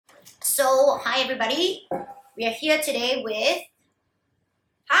So, hi everybody. We are here today with.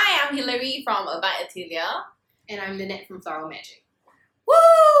 Hi, I'm Hilary from Abide Atelier. And I'm Lynette from Floral Magic.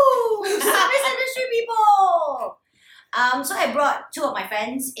 Woo! Service industry people! So I brought two of my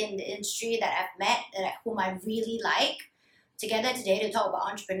friends in the industry that I've met, whom I really like, together today to talk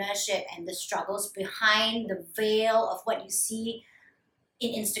about entrepreneurship and the struggles behind the veil of what you see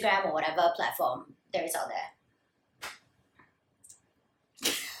in Instagram or whatever platform there is out there.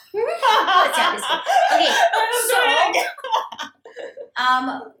 Okay, so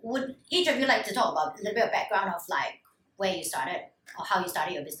would each of you like to talk about a little bit of background of like where you started or how you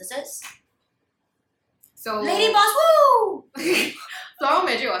started your businesses? So Lady Boss, woo! Floral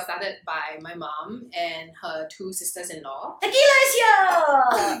Magic was started by my mom and her two sisters-in-law. Tequila is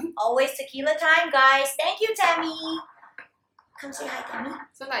here! Always tequila time, guys. Thank you, Tammy. Come say hi, Tammy.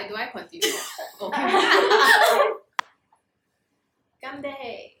 So like, do I continue? Okay. Gande.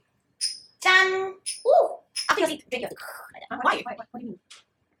 Jan! Woo! After you drink, you have to like that. Why? What do you mean?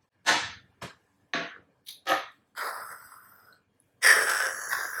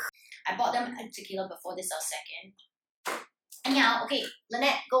 I bought them a tequila before this our second. Anyhow, okay,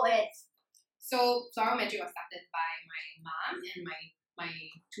 Lynette, go ahead. So Floral Magic was started by my mom and my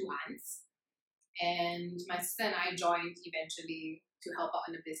two aunts. And my sister and I joined eventually to help out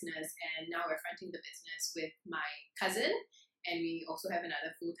in the business, and now we're fronting the business with my cousin, and we also have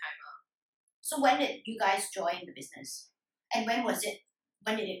another full-timer. So when did you guys join the business? And when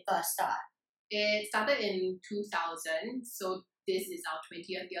did it first start? It started in 2000, so this is our 20th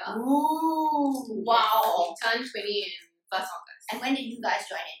year. Ooh! Wow! We turned 20 in 1st August. And when did you guys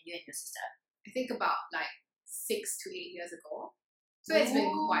join in, you and your sister? I think about like 6 to 8 years ago. So it's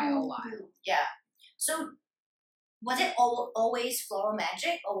been quite a while. Yeah. So was it always Floral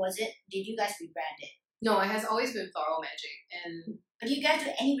Magic, or did you guys rebrand it? No, it has always been Floral Magic. And But did you guys do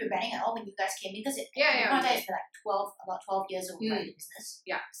any rebranding at all when you guys came? Because it's been like about 12 years of running the business.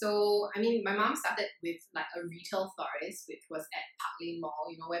 yeah, so I mean, my mom started with like a retail florist, which was at Park Lane Mall,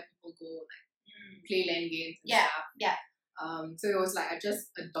 where people go like play land games and stuff. Yeah. So it was like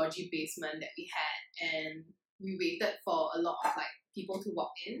just a dodgy basement that we had, and we waited for a lot of like people to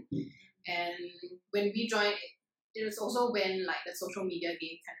walk in. And when we joined, it was also when like the social media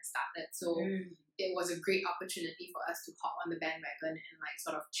game kind of started. So it was a great opportunity for us to hop on the bandwagon and like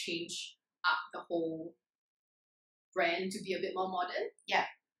sort of change up the whole brand to be a bit more modern.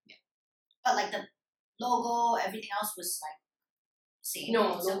 But like the logo, everything else was like same.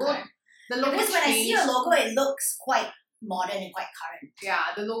 No, So logo. current. The logo Because when I see a changed. logo, it looks quite modern and quite current. Yeah,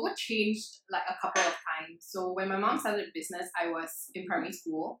 the logo changed like a couple of times. So when my mom started the business, I was in primary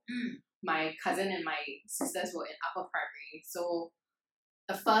school. My cousin and my sisters were in upper primary. So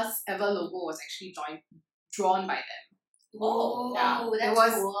the first ever logo was actually drawn by them. Oh, Yeah, that's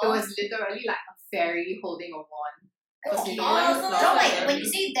it cool. was literally like a fairy holding a wand. Oh, Okay. no, like when you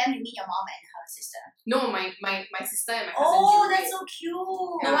say them, you mean your mom and her sister. No, my sister and my cousin. Oh, drew that's it. so cute.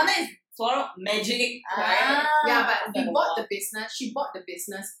 No wonder it's Floral Magic, right? Yeah, but we Oh, bought wow. the business. She bought the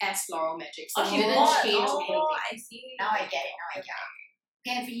business as Floral Magic, so Oh, she she didn't bought. change Oh, anything. I see. Now I get it.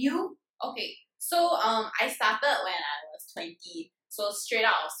 Okay, and for you? Okay, so I started when I was 20. So straight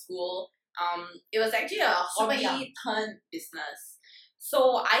out of school, it was actually a Super young. hobby turned business.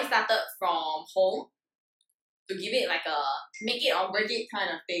 So I started from home to give it like a make it or break it kind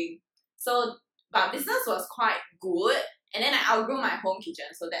of thing. So but business was quite good, and then I outgrew my home kitchen,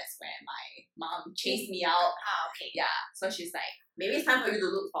 so that's where my mom chased me out. Okay. Yeah, so she's like, maybe it's time for you to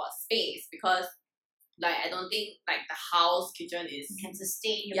look for a space, because like I don't think like the house kitchen is You can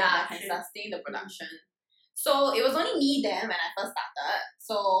sustain your can production. sustain the production. So it was only me then when I first started.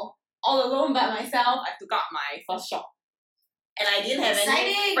 So all alone by myself, I took out my first shop, and I didn't have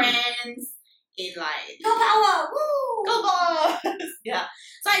Exciting. any friends in like Go power! Woo! Go boss! Yeah.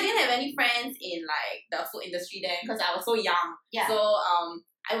 So I didn't have any friends in like the food industry then because I was so young. Yeah. So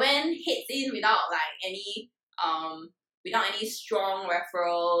I went heads in without like any strong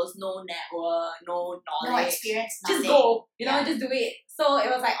referrals, no network, no No knowledge. experience, Just nothing. go, Yeah. just do it. So it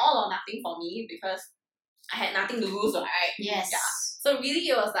was like all or nothing for me because I had nothing to lose, right? Yes. Yeah. So really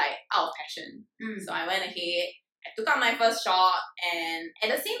it was like out of passion. So I went ahead, I took out my first shop, and at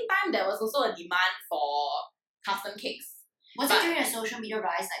the same time there was also a demand for custom cakes. Was But- it during a social media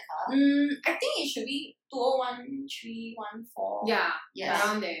rise like her? I think it should be 2013-14. Yeah, Yes.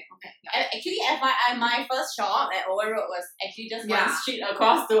 around there. Actually, FYI, my first shop at Owen Road was actually just one Yeah. street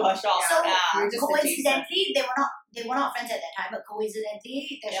across to her shop. So yeah. we were just coincidentally, they were not friends at that time, but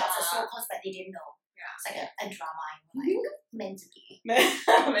coincidentally, their shops were so Yeah. close, but they didn't know. Yeah. It's like a drama, like meant to be.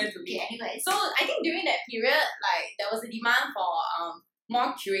 Meant to be. Okay, anyways. So I think during that period, like there was a demand for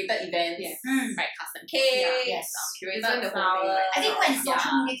more curated events, Mm. right? Custom cakes, Yes. It's curated when the whole thing, flowers. right? I think when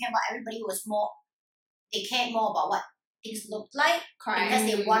social Yeah. media came out, everybody was more, they cared more about what things looked like Correct. because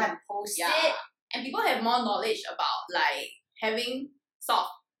they want to post Yeah. it. And people have more knowledge about like having sort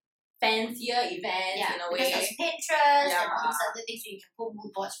of fancier events Yeah, in a because way. there's Pinterest and all Yeah. these other things you can pull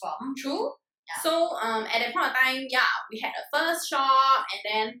mood boards from. True. Yeah. So at that point of time, yeah, we had a first shop, and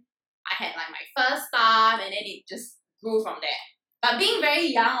then I had like my first staff, and then it just grew from there. But being very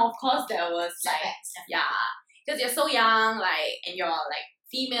young, of course, there was like Setbacks, definitely. yeah, because you're so young, like, and you're like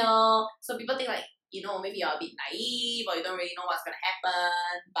female, so people think like, you know, maybe you're a bit naive or you don't really know what's gonna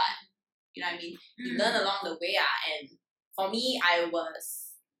happen. But you know what I mean? You Mm. learn along the way, and for me, I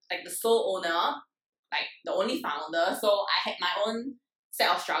was like the sole owner, like the only founder, so I had my own set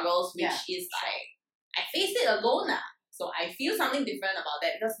of struggles, which Yeah, is like I faced it alone. So I feel something different about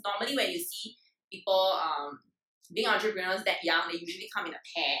that, because normally when you see people being entrepreneurs that young, they usually come in a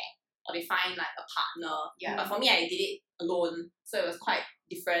pair or they find like a partner. Yeah. But for me, I did it alone, so it was quite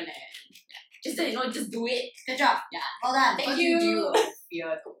different, and just just do it. Good job. Yeah. Well done. Thank What you. do you do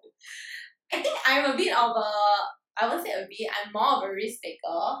fear though? I think I'm a bit of a, I won't say a bit, I'm more of a risk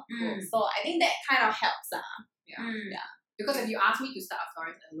taker. Mm. So I think that kind of helps. Mm. Because if you ask me to start a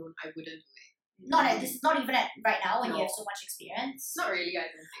florist alone, I wouldn't do it. Not at this, not even at right now when you No. have so much experience. Not really, I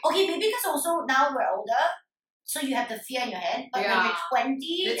don't think. Okay, maybe because also now we're older, so you have the fear in your head. But when Yeah. you're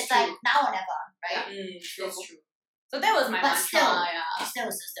 20, That's it's like true. now or never, right? True. That's true. So that was my But mantra. still, Yeah.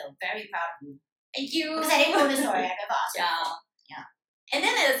 Still very proud of you. Thank you. Because I didn't know the story. I never asked you. Yeah. Yeah. And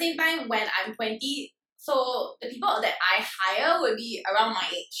then at the same time, when I'm 20, so the people that I hire will be around my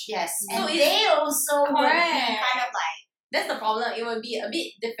age. Yes. So And it's- they also would be Correct. kind of like, That's the problem. It will be a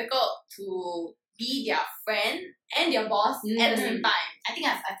bit difficult to be their friend and their boss at the same time. I think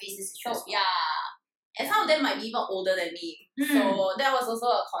I've faced this issue. So as well. yeah. And some of them might be even older than me. So that was also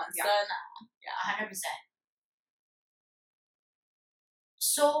a concern. 100%.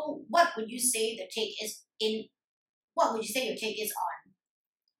 So what would you say the take is in, what would you say your take is on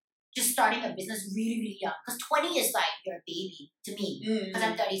just starting a business really, really young? Because 20 is like you're a baby to me. Because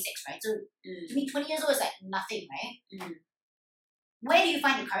I'm 36, right? So to me, 20 years old is like nothing, right? Mm. Where do you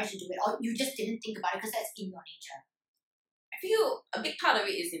find the courage to do it? Or you just didn't think about it because that's in your nature? I feel a big part of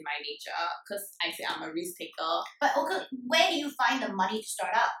it is in my nature, because I say I'm a risk taker. But okay, where do you find the money to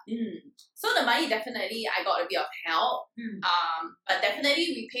start up? So the money, definitely I got a bit of help. But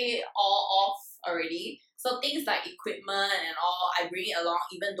definitely we pay it all off already. So things like equipment and all, I bring it along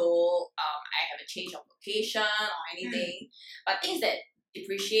even though I have a change of location or anything. But things that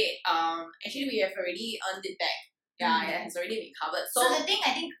depreciate, actually we have already earned it back. Yeah, it has already been covered. So the thing,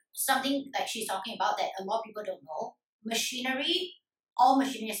 I think something like she's talking about that a lot of people don't know, machinery, all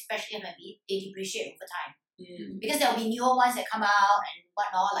machinery, especially F&B, they depreciate over time. Because there'll be newer ones that come out and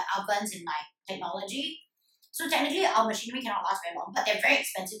whatnot, like ovens and like technology. So technically our machinery cannot last very long, but they're very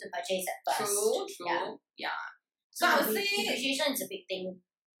expensive to purchase at first. True. Yeah. So I would the say, depreciation is a big thing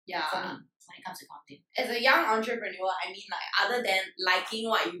for me when it comes to accounting. as a young entrepreneur, I mean, like, other than liking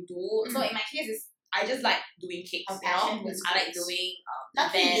what you do, so in my case, is I just like doing cakes, Our you know? passion was I like cakes. doing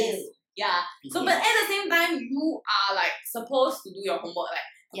Lucky events. you. Yeah. So, but at the same time, you are like supposed to do your homework. Like,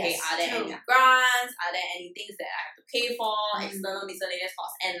 okay, Yes, are there true. any grants? Are there any things that I have to pay for? Mm. External miscellaneous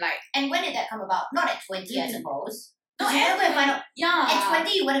costs, and like, And when did that come about? Not at 20, I suppose. no, No, you never go and find out. yeah, At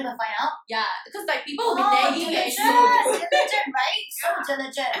 20, you want to go find out? yeah, because like people will be Oh, nagging at diligent, you. diligent, right? So Yeah.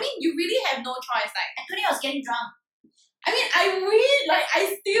 diligent. I mean, you really have no choice. Like, At 20, I was getting drunk. I mean, I wish, like, I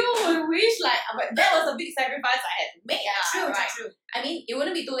still would wish, like, but that was a big sacrifice I had to make. Right? True. I mean, it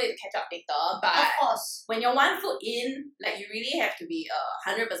wouldn't be too late to catch up later, but Of course. when you're 1 foot in, like, you really have to be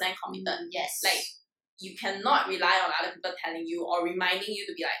 100% committed. Yes. Like, you cannot rely on other people telling you or reminding you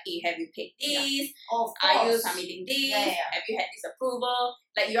to be like, hey, have you paid this? of course. Are you submitting this? Yeah. Have you had this approval?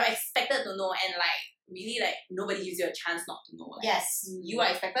 Like, you're expected to know, and like, really, like, nobody gives you a chance not to know. Like, Yes. you are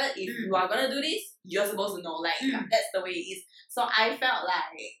expected, if you are gonna do this, you're supposed to know. Like, that's the way it is. So I felt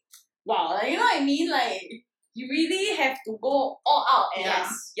like, wow, like, you know what I mean? Like, you really have to go all out. And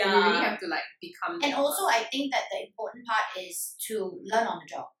Yes. yeah. You really have to like become. And also, I think that the important part is to learn on the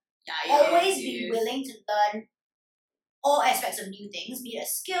job. Yeah, Always it be is. willing to learn all aspects of new things, be it a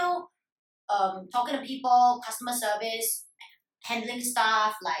skill, talking to people, customer service, handling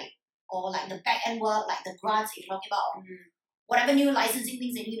stuff, like, or like the back end work, like the grants that you're talking about, whatever new licensing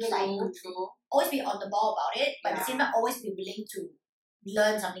things they need to like, True. always be on the ball about it, but at the Yeah. same time, always be willing to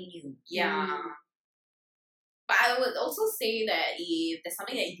learn something new. Yeah. But I would also say that if there's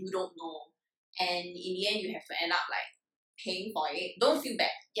something that you don't know, and in the end you have to end up like paying for it, don't feel bad.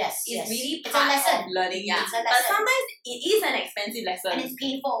 Yes, It's yes. really It's a part lesson. of learning. Yeah, It's a but lesson. sometimes it is an expensive lesson. And it's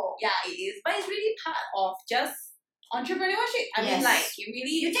painful. Yeah, it is. But it's really part of just entrepreneurship. I mean, Yes. like, you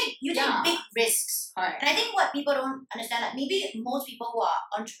really... You take Yeah. big risks. Correct. And I think what people don't understand, like maybe most people who are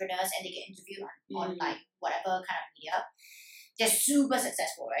entrepreneurs and they get interviewed on like whatever kind of media, they're super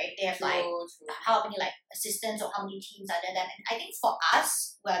successful, right? They have like True. how many like assistants or how many teams under them. And I think for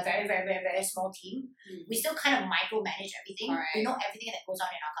us, we're a very, very, very, very small team. We still kind of micromanage everything. Correct. We know everything that goes on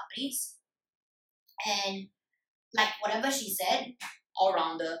in our companies. And like whatever she said,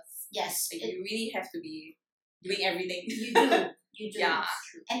 All-rounder. yes, Like, you really have to be doing everything. you do. You do. Yeah.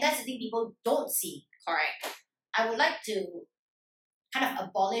 And that's the thing people don't see. Correct. I would like to kind of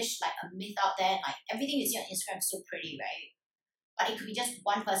abolish like a myth out there. Like everything you see on Instagram is so pretty, right? But it could be just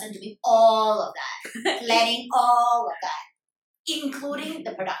one person doing all of that, planning all of that, including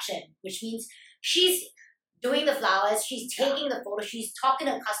the production, which means she's doing the flowers, she's taking the photos, she's talking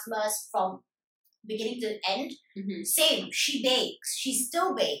to customers from beginning to end. Same, she bakes. She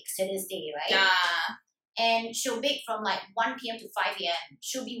still bakes to this day, right? Yeah. And she'll bake from like 1 p.m. to 5 a.m.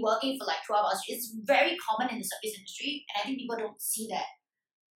 She'll be working for like 12 hours. It's very common in the service industry, and I think people don't see that.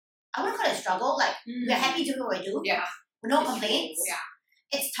 I wouldn't call it a struggle. Like, we're happy doing what we do. Yeah. No It's complaints. true.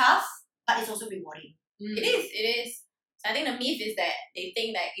 Yeah. It's tough, but it's also rewarding. It is. So I think the myth is that they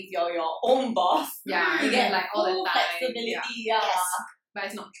think that if you're your own boss, Yeah, you get like all the full time. flexibility. Yeah. Yeah. Yes. But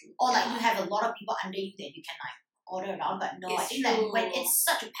it's not true. Or like you have a lot of people under you that you can like order around. But no, I It's think that when true. it's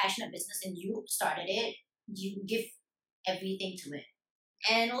such a passionate business and you started it, you give everything to it.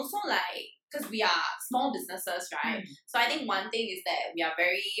 And also like, because we are small businesses, right? So I think one thing is that we are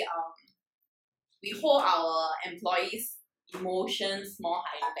very we hold our employees' emotions more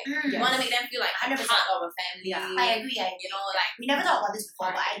highly. Like, we Yes. want to make them feel like 100%. part of a family. Yeah. I agree. You know, like We never talked about this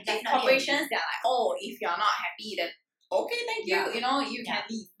before, but I in definitely corporations, they're like, oh, if you're not happy, then okay, thank you. Yeah. You know, you can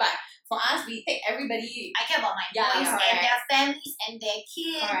leave. But for us, we take everybody. I care about my Yeah, employees and correct. their families and their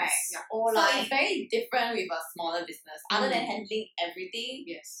kids. Correct. Or So like it's very different with a smaller business. Other than handling everything,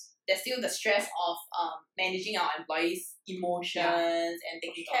 Yes. there's still the stress of managing our employees' emotions and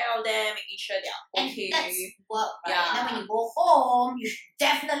taking care of them, making sure they're and okay. that's work, right? Yeah. And then when you go home, you should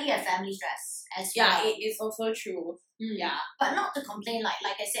definitely have family stress as Yeah, well. it is also true. Yeah. But not to complain, like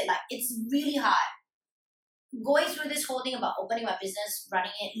I said, like it's really hard. Going through this whole thing about opening my business,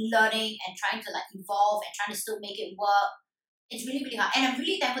 running it, learning and trying to like evolve and trying to still make it work. It's really, really hard. And I'm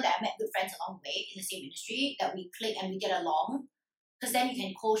really thankful that I met good friends along the way in the same industry, that we click and we get along. Because then you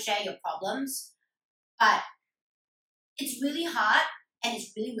can co-share your problems. But it's really hard and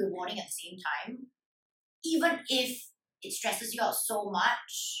it's really rewarding at the same time. Even if it stresses you out so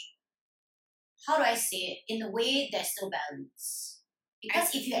much, how do I say it? In a way, there's still balance.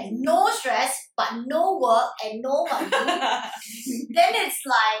 Because if you had no stress, but no work and no money, then it's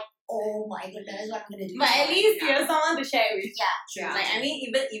like, oh my goodness, what am I going to do? But at now? least you have someone to share with. Yeah, true. Yeah. Like, I mean,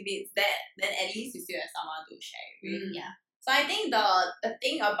 even if it's that, then at least you still have someone to share with. Yeah. So I think the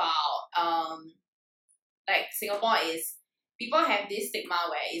thing about like Singapore is people have this stigma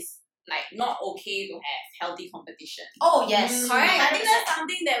where it's like not okay to have healthy competition. Oh, yes. Correct. I think 100%. that's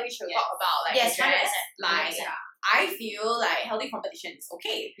something that we should Yes. talk about. Like, Yes, address. 100%. Like, 100%. I feel like healthy competition is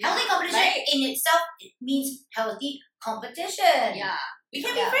okay. Healthy competition Right. in itself it means healthy competition. Yeah. We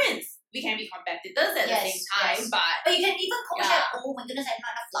can Yeah. be friends. We can be competitors at the Yes, same time, yes. but But you can even co-share, Yeah. oh my goodness, I have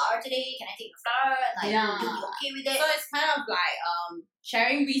not enough flour today. Can I take the flour? And like, Yeah. you'll be okay with it. so it's kind of like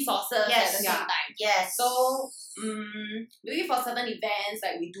sharing resources at Yes. the Yeah. same time. Yes. So maybe for certain events,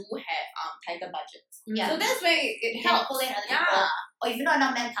 like we do have tighter budgets. Yeah. So that's where it you can helps. pull in other Yeah. people. Or if you're not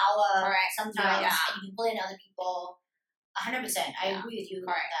enough manpower, Correct. sometimes, Yeah. and you can pull in other people. 100%. I Yeah. agree with you on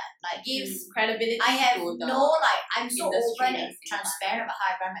Correct. that. Like, Gives credibility I have to the no, like, I'm so industry open at and the same transparent about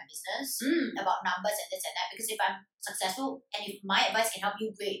how I run my business, about numbers and this and that. Because if I'm successful and if my advice can help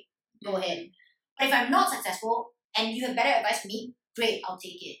you, great, go ahead. But if I'm not successful and you have better advice for me, great, I'll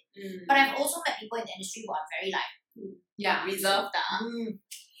take it. But I've also met people in the industry who are very like, Yeah. reserved.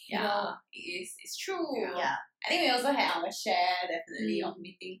 you know, It's true. yeah. I think we also had our share definitely Mm. of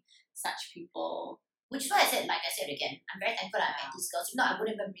meeting such people. Which is why I said, like I said again, I'm very thankful that I met these girls. If not, I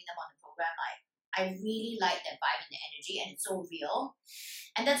wouldn't even bring them on the program. Like, I really like that vibe and the energy, and it's so real.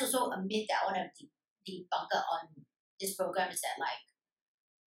 And that's also a myth that I want to debunk on this program is that,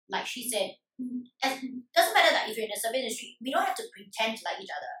 like she said, it doesn't matter that if you're in the service industry, we don't have to pretend to like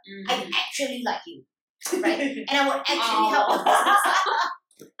each other. I actually like you, right? And I would actually help your business.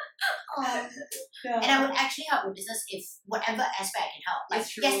 And I would actually help your business if whatever aspect I can help. Like It's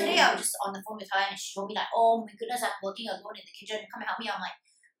true. yesterday, I was just on the phone with her and she told me like, "Oh my goodness, I'm working alone in the kitchen. Come and help me." I'm like,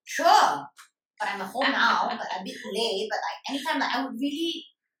 "Sure, but I'm at home now, but a bit late. But like anytime, like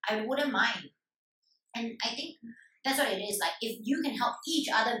I wouldn't mind. And I think that's what it is. Like if you can help each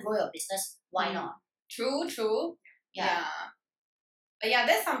other grow your business, why not? True. Yeah. But yeah,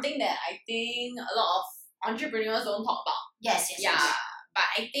 that's something that I think a lot of entrepreneurs don't talk about. Yes. But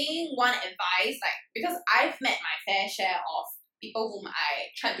I think one advice, like, because I've met my fair share of people whom I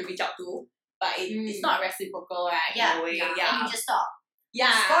tried to reach out to, but it's not reciprocal, right? Yeah. In a way. And you just stop.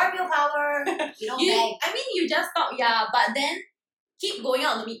 Yeah. Scorpio power. You don't beg. I mean, you just stop, but then keep going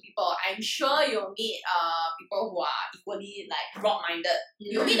out to meet people. I'm sure you'll meet people who are equally like broad-minded.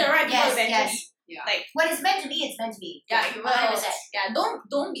 You'll meet the right people Yes, eventually. yes. Yeah. Like, When it's meant to be, it's meant to be. yeah, you will. 100%. Yeah,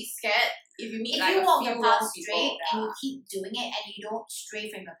 don't be scared if you meet If like you a walk few your path wrong straight people. and you keep doing it and you don't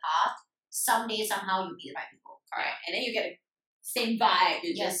stray from your path, someday, somehow, you'll be the right people. Correct. And then you get the same vibe.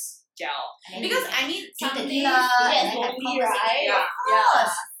 You Yes. just gel. And then Because you I mean, drink some days tequila it and gets then have lonely, conversation. right? Of Yeah.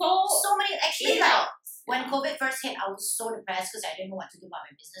 course. So So many, actually, it like, helps. when COVID first hit, I was so depressed because I didn't know what to do about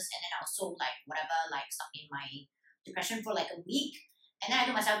my business. And then I was so, like, whatever, like, stuck in my depression for, like, a week. And then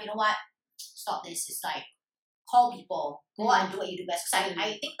I told myself, you know what? Stop this. It's like, call people. Go out and do what you do best. Because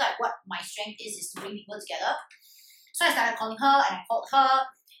I think, like, what my strength is to bring people together. So I started calling her, and I called her.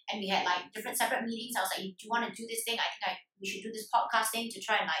 And we had, like, different separate meetings. I was like, do you want to do this thing? I think we should do this podcast thing to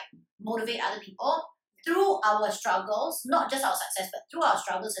try and, like, motivate other people through our struggles, not just our success, but through our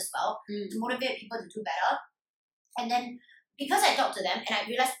struggles as well, to motivate people to do better. And then because I talked to them and I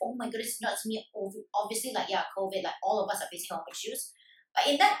realized, oh my goodness, it's not just me. Obviously, like, yeah, COVID, like, all of us are facing our own issues. But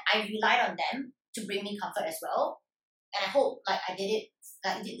in that, I relied on them to bring me comfort as well. And I hope, like, I did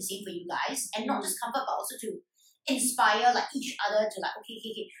the same for you guys. And not just comfort, but also to inspire, like, each other to, like,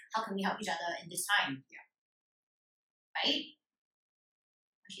 okay, how can we help each other in this time? Yeah. Right?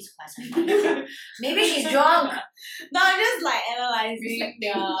 She's quiet. Maybe she's drunk. No, I'm just like analyzing,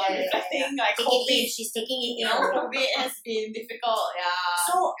 reflecting, like COVID. She's taking it You in. know, COVID has been difficult. Yeah.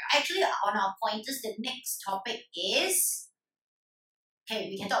 So actually, on our pointers, the next topic is, okay,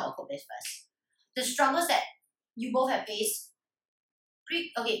 we can talk about COVID first. The struggles that you both have faced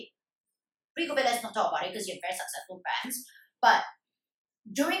pre-COVID, let's not talk about it because you have very successful brands. But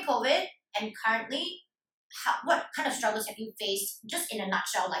during COVID and currently, what kind of struggles have you faced? Just in a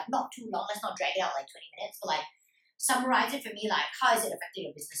nutshell, like not too long. Let's not drag it out like 20 minutes, but like summarize it for me. Like, how is it affecting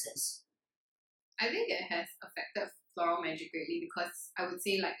your businesses? I think it has affected Floral Magic greatly because I would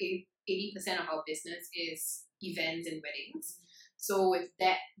say like 80% of our business is events and weddings. So with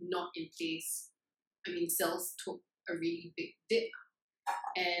that not in place, I mean, sales took a really big dip.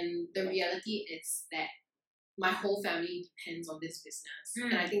 And the reality is that my whole family depends on this business.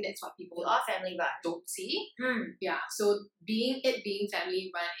 And I think that's what people You are family run. don't see. Mm. Yeah, so being family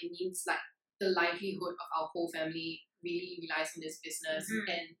run, it means like the livelihood of our whole family really relies on this business.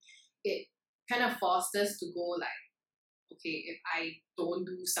 And it kind of forced us to go like, okay, if I don't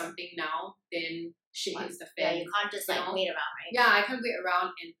do something now, then shit hits the Yeah, fan. you can't just like You know? wait around, right? Yeah, I can't wait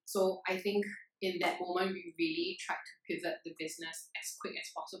around. And so I think in that moment, we really tried to pivot the business as quick as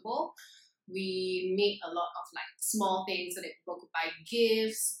possible. We made a lot of like small things so that people could buy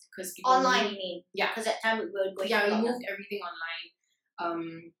gifts because people Online, knew- you mean? Yeah. Because at time we were going yeah, through we lockdown. moved everything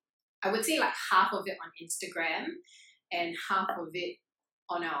online. I would say like half of it on Instagram and half of it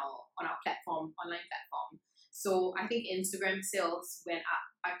on our platform, online platform. So I think Instagram sales went up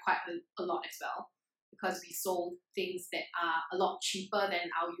by quite a lot as well because we sold things that are a lot cheaper than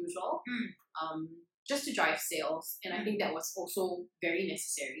our usual, just to drive sales. And I think that was also very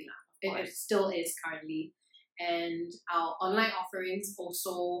necessary now. It still is currently. And our online offerings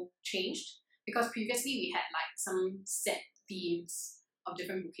also changed because previously we had like some set themes of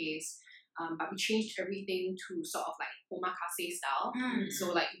different bouquets, but we changed everything to sort of like omakase style.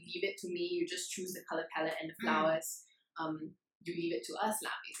 So like you leave it to me, you just choose the color palette and the flowers. You leave it to us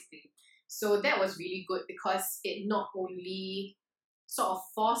lah, basically. So that was really good because it not only sort of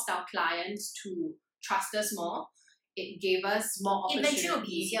forced our clients to trust us more, it gave us more opportunity. Inventory will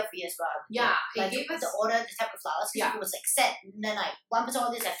be easier for you as well. Yeah, Like it gave us to order the type of flowers. Because if it was like set, and then like 1%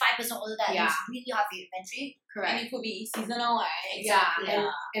 order this, like 5% order that, Yeah. it's really hard for your inventory. correct. And it could be seasonal, right? Yeah,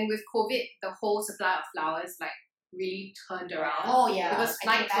 and with COVID, the whole supply of flowers like really turned around. Oh yeah. Because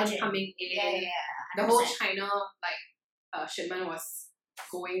I can flights weren't imagine. coming in. Yeah. The whole 100%. China shipment was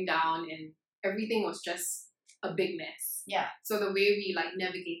going down, and everything was just a big mess. Yeah. So the way we like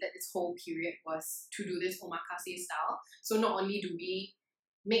navigated this whole period was to do this omakase style. So not only do we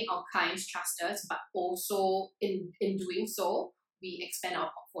make our clients trust us, but also in doing so, we expand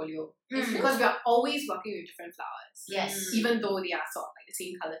our portfolio. Because we are always working with different flowers. Yes. Even though they are sort of like the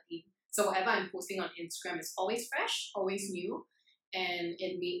same color theme. So whatever I'm posting on Instagram is always fresh, always new. and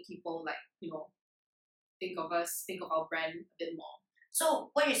it made people like, think of us, think of our brand a bit more. So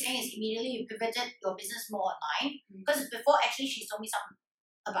what you're saying is immediately you pivoted your business more online, Mm. because before actually she told me some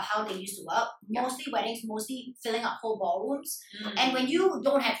about how they used to work. Yeah. Mostly weddings, mostly filling up whole ballrooms. Mm. And when you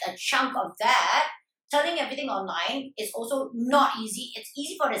don't have a chunk of that, turning everything online is also not easy. It's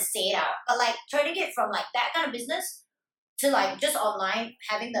easy for the to say it out, but like turning it from like that kind of business to like just online,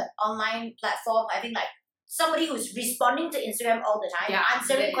 having the online platform, having like somebody who's responding to Instagram all the time, Yeah,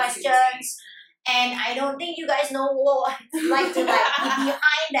 answering that is questions. And I don't think you guys know what it's like to like be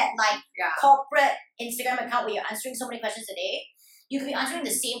behind that like Yeah. corporate Instagram account where you're answering so many questions a day. You could be answering the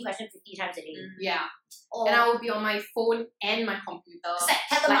same question 50 times a day. Yeah. Or And I will be on my phone and my computer. it's like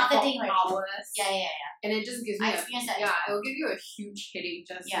like, telemarketing for already. hours. Yeah. And it just gives me I experienced that as yeah, well. it will give you a huge headache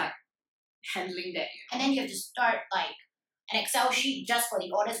just Yeah. like handling that. And then you have to start like an Excel sheet just for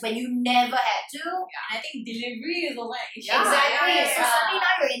the orders when you never had to. And I think delivery is also an issue. Yeah, Exactly. yeah, So yeah. suddenly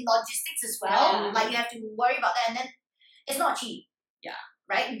now you're in logistics as well. Yeah. Like you have to worry about that, and then it's not cheap. Yeah.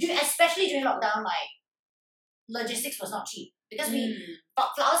 Right? Especially during lockdown, like logistics was not cheap because but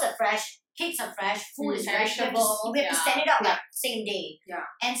flowers are fresh, cakes are fresh, food is fresh. We have to, perishable, we have to yeah. send it out like same day. Yeah.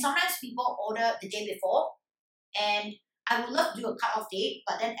 And sometimes people order the day before, and I would love to do a cut-off date,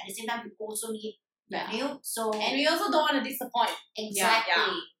 but then at the same time we also need Yeah. revenue. So And we also don't want to disappoint. exactly.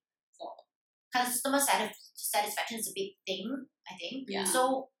 Yeah. So Customer satisfaction is a big thing, I think. Yeah.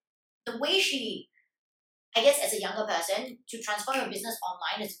 So the way she, I guess as a younger person, to transfer your business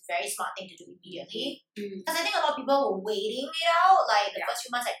online is a very smart thing to do immediately. Because I think a lot of people were waiting it out, like the Yeah. first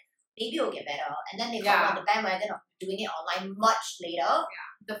few months, like maybe it'll get better. And then they Yeah. got on the bandwagon of doing it online much later.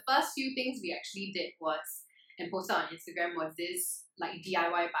 The first few things we actually did was, and posted on Instagram, was this like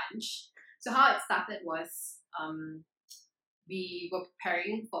DIY bunch. So how it started was we were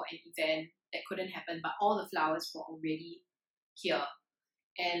preparing for an event that couldn't happen, but all the flowers were already here.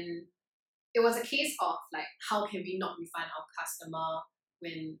 And it was a case of like, how can we not refund our customer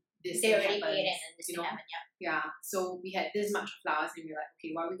when this They thing already happens, paid it and this you thing know? happened, yeah. Yeah, so we had this much flowers and we were like,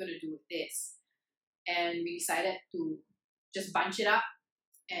 okay, what are we going to do with this? And we decided to just bunch it up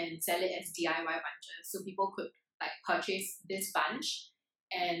and sell it as DIY bunches. So people could like purchase this bunch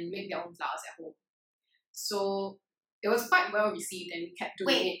and make their own flowers at home. So it was quite well received and we kept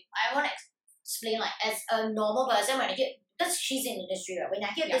doing it. Wait, I want to explain, like, as a normal person, when I hear, because she's in the industry, right? When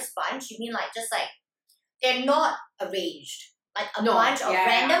I hear Yeah. this bunch, you mean like, just like, they're not arranged. Like a No, bunch of yeah,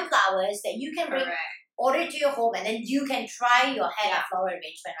 random flowers that you can bring, Correct. order it to your home, and then you can try your hand Yeah. at floral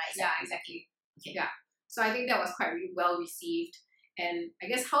arrangement, right? Yeah, exactly. Okay. Yeah. So I think that was quite well received. And I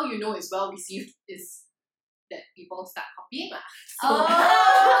guess how you know it's well received is that people start copying. Oh!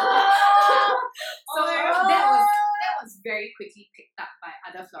 So that was very quickly picked up by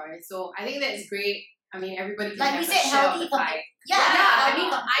other florists. So I think that's great. I mean, everybody can Like have we a said, share of healthy the pie. Yeah, I healthy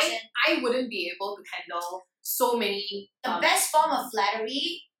mean, competition. I wouldn't be able to handle so many. The best form of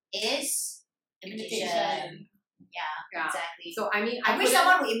flattery is imitation. Imitation. Yeah, exactly. So I mean, I wish couldn't-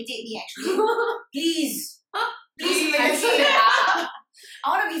 someone would imitate me actually. Please. Please I'm imitate sure me. there are. I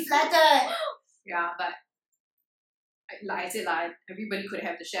want to be flattered. Yeah, but like I said, like everybody could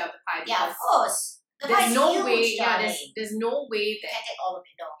have the share of the pie. Yeah, of because course. The pie There's is no huge, way. Yeah, darling. there's no way You that. can't take all of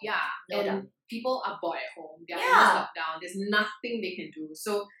it, no. Yeah, No and doubt. people are bored at home. They're in Yeah. this lockdown. There's nothing they can do.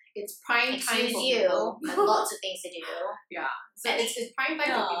 So it's prime time Excuse for you, people. and lots of things to do. Yeah. So I it's prime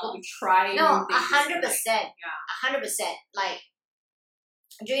time yeah. for people to try No, new things. 100%. Yeah. 100%. Like,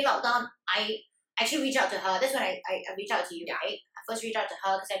 during lockdown, I actually reached out to her. That's when I reached out to you, Yeah. right? I first reached out to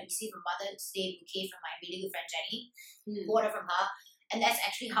her because I received a Mother's Day bouquet from my really good friend Jenny. Mm. Order from her. And that's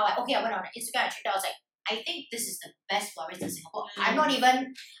actually how I went on Instagram and checked out. I was like, I think this is the best florist in Singapore. I'm not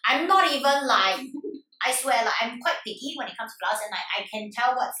even like, I swear, like, I'm quite picky when it comes to flowers, and like, I can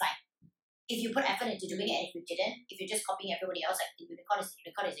tell what's like, if you put effort into doing it, and if you didn't, if you're just copying everybody else, like, the unicorn is the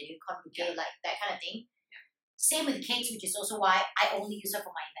unicorn is the unicorn bouquet, like, that kind of thing. Same with cakes, which is also why I only use her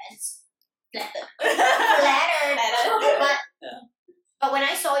for my events. Flattered. Flattered. But when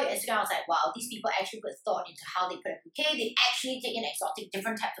I saw your Instagram, I was like, wow, these people actually put thought into how they put a bouquet. They actually take in exotic,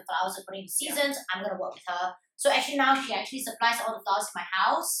 different types of flowers according to seasons. I'm going to work with her. So actually now she actually supplies all the flowers in my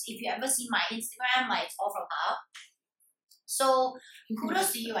house. If you ever see my Instagram, like, it's all from her. So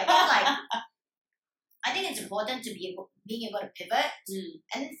kudos to you. I think it's important to being able to pivot.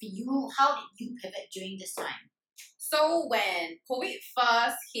 And then for you, how did you pivot during this time? So when COVID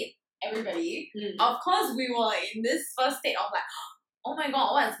first hit everybody, of course we were in this first state of like, oh my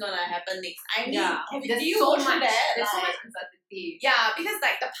god, what's gonna happen next? I mean, There's do you so go much. through that? There's so Like, much uncertainty. yeah, because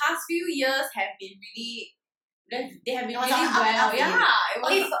like the past few years have been really, they have been It was really on up and well. up for you. Yeah, it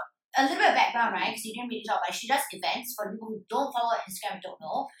was. Okay, a little bit of background, right? Because you didn't really talk about it. She does events for people who don't follow her on Instagram and don't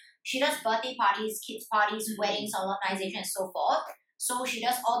know. She does birthday parties, kids parties, weddings, solemnization, and so forth. So she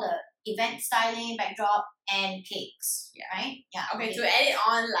does all the event styling, backdrop, and cakes. Yeah. Right? Yeah. Okay, to add it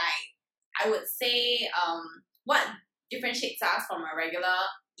on, like, I would say what differentiates us from a regular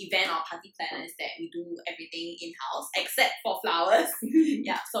event or party planner is that we do everything in-house except for flowers.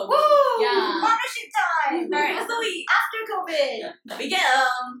 Yeah, so Woo! Yeah. Partnership time! Alright, so we After COVID! we get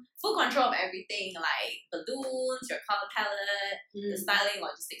full control of everything, like balloons, your color palette, the styling,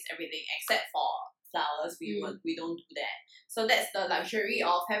 logistics, everything except for flowers. We don't do that. So that's the luxury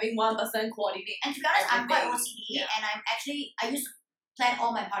of having one person coordinate. And to be honest, I'm quite everything. OCD, Yeah. and I used to plan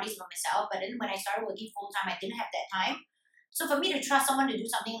all my parties for myself, but then when I started working full time, I didn't have that time. So for me to trust someone to do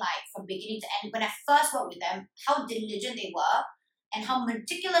something like from beginning to end, when I first worked with them, how diligent they were and how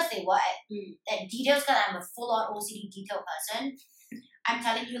meticulous they were at details, because I'm a full-on OCD detail person, I'm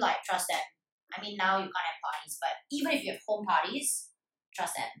telling you, like, trust them. I mean, now you can't have parties, but even if you have home parties,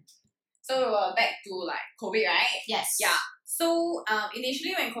 trust them. So back to like COVID, right? Yes. Yeah. So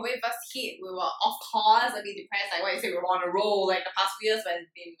initially when COVID first hit, we were of course a bit depressed. Like what you said, we were on a roll. Like the past few years has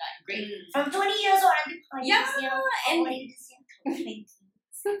been like great. From 20 years old, I've been partying Yeah, this year. and- Partying this year. 20.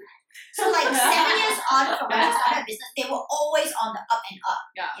 So like 7 years on from when I started business, they were always on the up and up.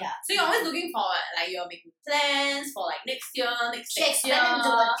 Yeah. So you're always looking forward, like you're making plans for like next year, She next year. expanded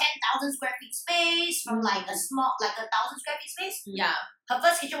to a 10,000 square feet space from like a small, like a 1,000 square feet space. Yeah. Her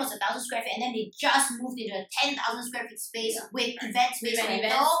first kitchen was 1,000 square feet, and then they just moved into a 10,000 square feet space with event space With an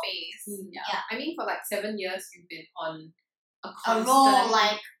event rental. space. Yeah. Yeah. I mean, for like 7 years, you've been on a A constant. roll,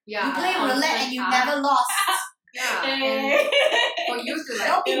 like yeah, you play a constant roulette and you up. never lost. Yeah, and for you to like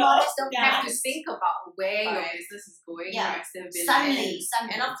Don't be modest, don't be have to modest. think about where your Right. business is going. Yeah. Right? Instead of being Suddenly.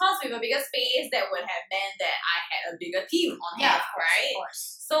 And of course, with a bigger space, that would have meant that I had a bigger team on Yeah, hand, of course, right? of course.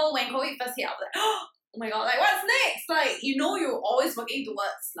 So when COVID first hit, I was like, oh my god, like what's next? Like, you know, you're always working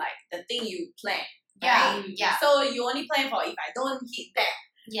towards like the thing you plan. Yeah, Right? yeah, So you only plan for if I don't hit that,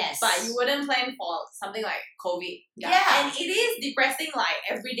 yes. but you wouldn't plan for something like COVID. Yeah. And it is depressing, like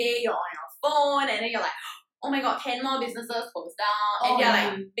every day you're on your phone and then you're like, oh my god, 10 more businesses closed down. Oh, And they're yeah.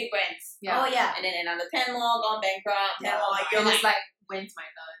 like big brands. Oh yeah. And then another 10 more gone bankrupt, 10 Yeah. more, you're and like, it's like, when's my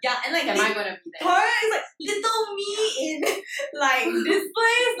turn? yeah, and like, Am I gonna be there? Correct. It's like little me in like this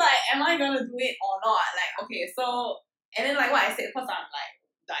place. Like, am I gonna do it or not? Like, okay, so and then like what I said, because I'm like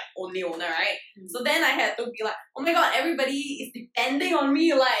only owner, right? So then I had to be like, oh my god, everybody is depending on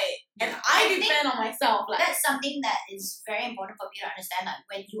me, like, and I think depend on myself, like. That's something that is very important for people to understand. Like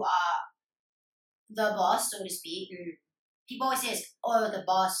when you are the boss, so to speak, people always say, "Oh, the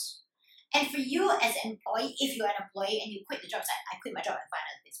boss." And for you as an employee, if you're an employee and you quit the job, it's like, I quit my job and find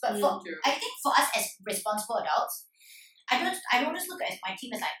another place. But for True. I think for us as responsible adults, I don't just look at my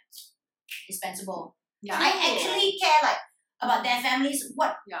team as like dispensable. Yeah. I actually care like about their families,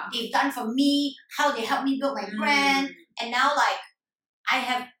 what Yeah. they've done for me, how they helped me build my brand, and now like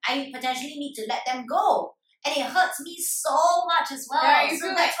I potentially need to let them go. And it hurts me so much as well. Yeah, you so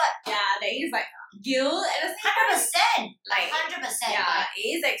feel that's what Yeah, there is like guilt at the same time. 100%. Like, 100%. yeah, it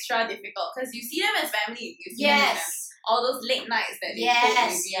is extra difficult because you see them as family. You see them as family. Yes. All those late nights that they Yes, cook with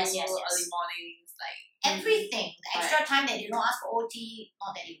yes, you, yes, yes. early mornings, like Everything. The extra time that they don't ask for OT,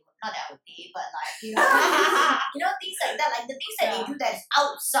 not that I would pay, but like, things like that. Like the things that they do that is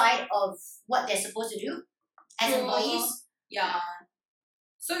outside of what they're supposed to do as So, employees. yeah.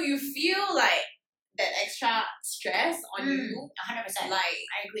 So you feel like that extra stress on you, 100%. like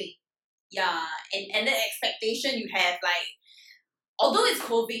I agree. yeah, and the expectation you have, like although it's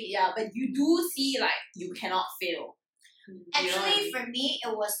COVID, yeah, but you do see like you cannot fail. Actually, for me, it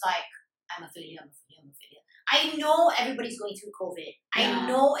was like, I'm a failure. I know everybody's going through COVID. Yeah. I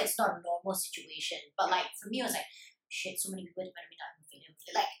know it's not a normal situation. But like, for me, it was like, shit, so many people depend on me, not I'm a failure.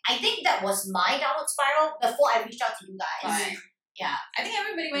 Like, I think that was my downward spiral before I reached out to you guys. Right. Yeah. I think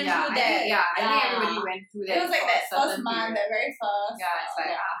everybody went Yeah, through I that. think, I think everybody went through that. It was like for a that first certain month, period. that very first. Yeah, it's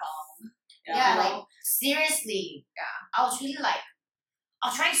like, lockdown. Yeah, like, seriously. Yeah. I was really like, I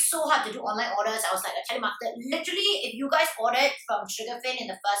was trying so hard to do online orders. I was like a telemarketer. Literally, if you guys ordered from Sugarfin in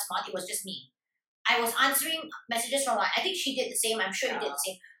the first month, it was just me. I was answering messages from like, I think she did the same. I'm sure you did the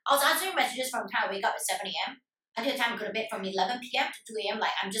same. I was answering messages from the time I wake up at 7 a.m. until the time I go to bed from 11 p.m. to 2 a.m.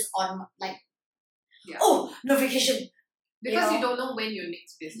 Like, I'm just on, like, oh, notification. Because you don't know when your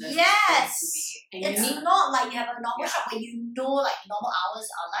next business Yes. is going to be. And It's you need not like you have a normal shop where you know, like, normal hours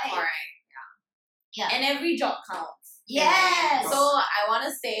are like. Alright. Yeah. And every job counts. Yes. So I want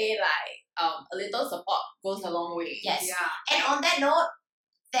to say like a little support goes a long way. Yes. Yeah. And on that note,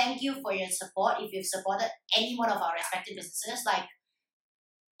 thank you for your support. If you've supported any one of our respective businesses, like,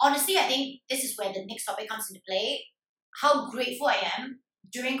 honestly, I think this is where the next topic comes into play. How grateful I am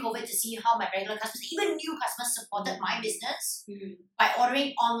during COVID to see how my regular customers, even new customers, supported my business by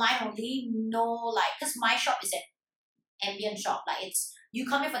ordering online only. No, like, because my shop is an ambient shop. Like, it's, you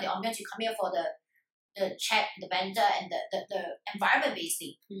come here for the ambience, you come here for the chat, the banter, and the environment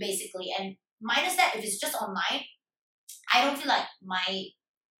basically. And minus that, if it's just online, I don't feel like my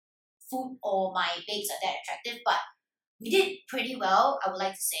food or my bakes are that attractive, but we did pretty well, I would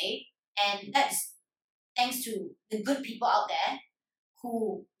like to say. And that's thanks to the good people out there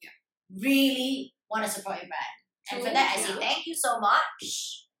who really want to support your brand. And for that, I say thank you so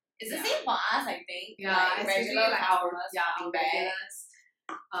much. It's the same for us, I think. Yeah, like, especially regular like our customers our coming back. regulars.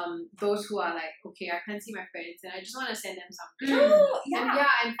 Those who are like, okay, I can't see my friends and I just want to send them something. True, And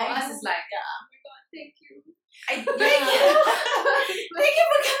and for us it's like, oh my god, thank you. Thank you. Thank you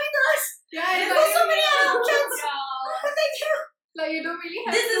for coming to us. Yeah, There's it's like, so many other options. yeah. Thank you. Like you don't really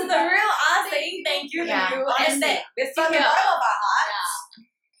have This to is the real us saying thank you Yeah, to you. honestly. And that we're still From the here. bottom of our hearts.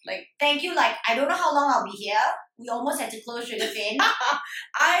 Yeah. Like, thank you. Like, I don't know how long I'll be here. We almost had to close Sugar Finn.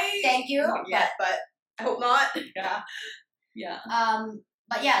 Thank you. Not yet, but I hope not. Yeah. Yeah.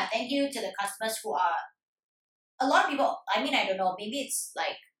 But yeah, thank you to the customers who are a lot of people. I mean, I don't know. Maybe it's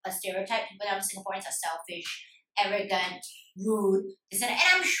like a stereotype. People that Singaporeans are selfish, arrogant, rude, this and that.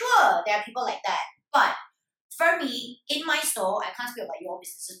 And I'm sure there are people like that. But for me, in my store, I can't speak about your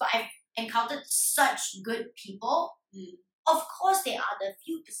businesses, but I've encountered such good people. Of course, there are the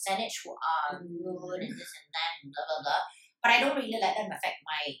few percentage who are rude and this and that and blah blah blah. But I don't really let them affect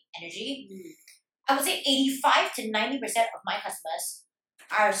my energy. I would say 85 to 90% of my customers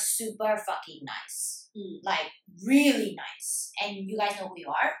are super fucking nice. Like, really nice. And you guys know who you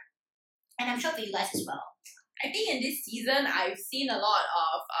are. And I'm sure for you guys as well. I think in this season, I've seen a lot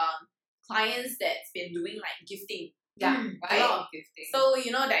of clients that's been doing like gifting. a Right? lot of gifting. So,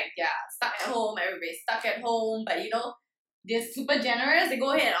 you know, that stuck at home, everybody's stuck at home, but you know, they're super generous. They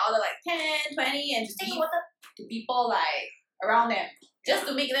go ahead and order like 10, 20 and just Take a give water. to people like around them. Just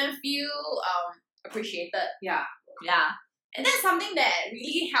to make them feel appreciated. Yeah. Yeah. And that's something that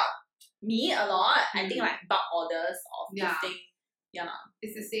really helped me a lot. I think like bulk orders of Yeah. gifting. Yeah.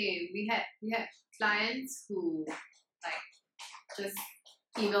 It's the same. We had clients who like just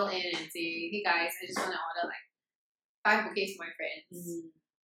email in and say, hey guys, I just want to order like 5 bouquets for my friends.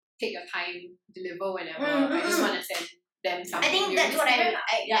 Take your time, deliver whenever. I just want to send them something. I think during that's this what period.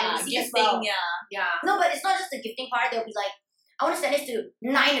 I see as gifting, well. yeah. No, but it's not just the gifting part. They'll be like, I want to send this to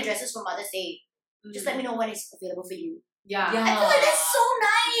 9 addresses for Mother's Day. Just let me know when it's available for you. Yeah. Yeah. I feel like that's so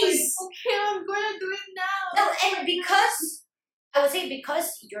nice. Okay, I'm gonna do it now. No, and because I would say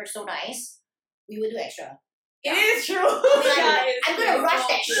because you're so nice, we will do extra. It is true. Yeah, it's I'm gonna true. rush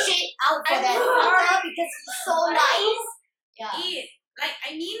that shit out for I that know. fucker because it's so nice. Yeah.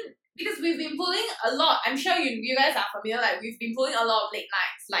 I mean, because we've been pulling a lot. I'm sure you guys are familiar. Like we've been pulling a lot of late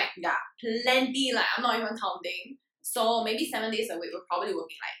nights. Like plenty. Like I'm not even counting. So maybe 7 days a week. We're probably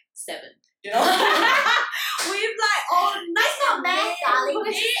working like 7. You know, we've like all That's not bad, darling.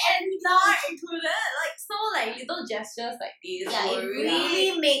 and not included. Like so, like little gestures like this. Yeah, it will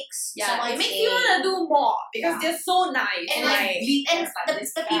really makes Yeah, someone's it makes day. you want to do more because they're so nice. And like, and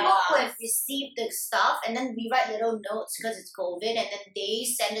the people who Yeah. have received the stuff and then we write little notes because it's COVID and then they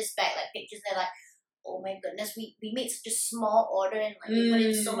send us back like pictures. They're like, oh my goodness, we made such a small order and like we put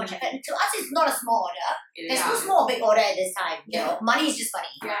in so much effort. And to us, it's not a small order. It There's is. no small or big order at this time. You know, money is just money.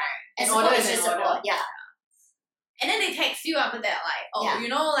 Yeah. And An support order is is just an order. support. Yeah. And then they text you after that, like, oh, Yeah. you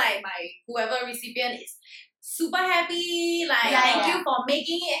know, like my whoever recipient is super happy. Like, Yeah, thank yeah. you for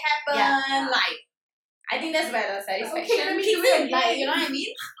making it happen. Yeah. Like, I think that's where the satisfaction Okay, let me kicks do it in. Like, again. you know what I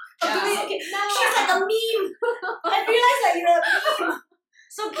mean? I'm Yeah. doing it now. She's like a meme. I realized like you're a meme.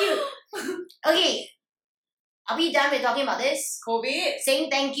 So cute. Okay. Are we done with talking about this? COVID.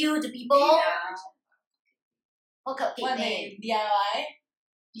 Saying thank you to people. Yeah. What cupcake What name? name? DIY.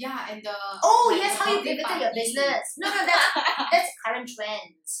 Yeah, and the Oh like yes, the how you birthday pivoted your party. business. No, that's current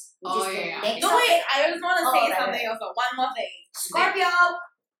trends. Which Oh, is the yeah. next No, topic. wait, I just want to Oh, say right, something also. One more thing. Scorpio.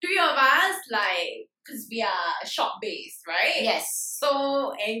 3 of us, like, because we are shop based, right? Yes.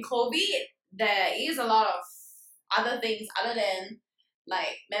 So in COVID, there is a lot of other things other than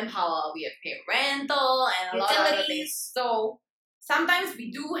like manpower. We have to pay rental and a lot of other things. Utilities. So sometimes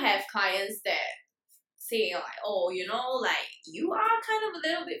we do have clients that say like, oh, you know, like you are kind of a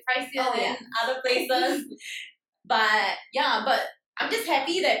little bit pricier Oh, than other places. but I'm just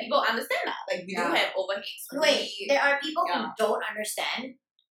happy that people understand that. Like we do Yeah. have overheads. Wait, there are people who Yeah. don't understand,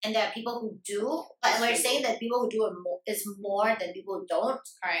 and there are people who do. But we're saying that people who do it is more than people who don't.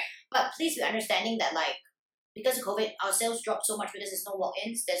 Correct. But please be understanding that like because of COVID, our sales dropped so much because there's no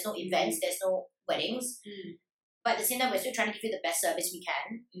walk-ins, there's no events, there's no weddings. But at the same time, we're still trying to give you the best service we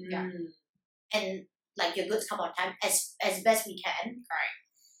can, and like your goods come on time as best we can. Correct.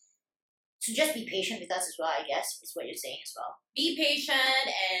 So just be patient with us as well, I guess, is what you're saying as well. Be patient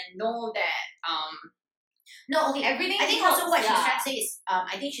and know that No, okay. everything. I think also what she's trying to say is,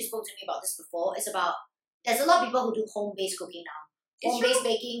 I think she spoke to me about this before. It's about there's a lot of people who do home-based cooking now, It's home-based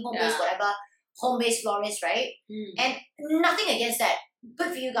baking, home-based whatever, home-based florist, right? And nothing against that. Good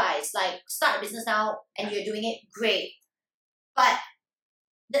for you guys. Like start a business now, and you're doing it great. But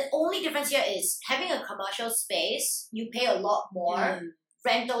the only difference here is having a commercial space. You pay a lot more.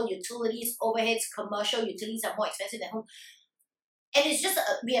 Rental, utilities, overheads, commercial utilities are more expensive than home. And it's just,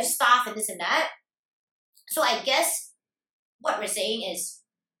 we have staff and this and that. So I guess what we're saying is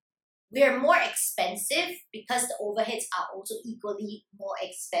we're more expensive because the overheads are also equally more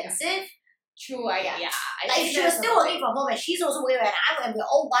expensive. True. I I Like if she was still working from home and she's also working and I'm and we're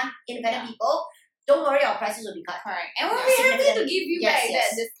all one independent people, don't worry, our prices will be cut. Correct. And we'll be happy to give you back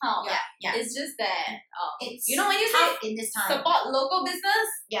that discount. Yeah. It's just that It's you know when you say tough in this time. support local business,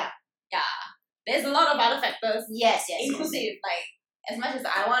 there's a lot of other factors Yes. inclusive. Like as much as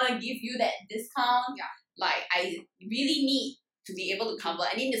I want to give you that discount, like I really need to be able to cover.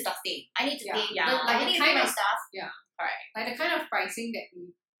 I need to sustain. I need to pay. Yeah. I need to pay my staff. Correct. Like the kind of pricing that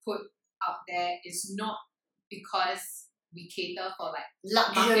we put out there is not because we cater for like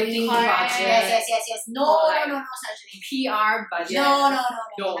Luxury. marketing budget. Yes. No, Or like no, such a thing. PR budget. No.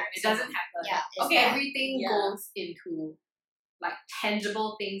 No, it doesn't happen. Yeah. it's Okay, not. Everything goes into like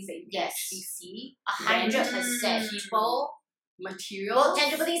tangible things that you can actually see. 100%. People, materials. Well,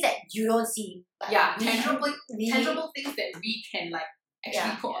 tangible things that you don't see. But tangible things that we can like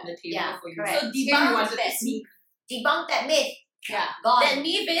actually put on the table for you. correct. So If you debunk wanted to that see. myth. Debunk that myth. Yeah. Gone. That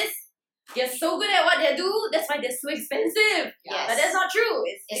myth is they're so good at what they do, that's why they're so expensive. Yes. But that's not true.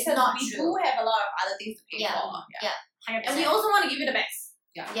 It's because not we true. do have a lot of other things to pay for. 100%. And we also want to give you the best.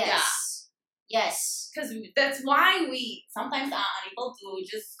 Yes. Because that's why we sometimes are unable to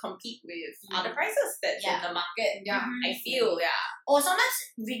just compete with other prices that's in the market. I feel, Or sometimes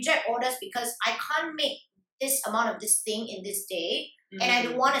reject orders because I can't make this amount of this thing in this day, and I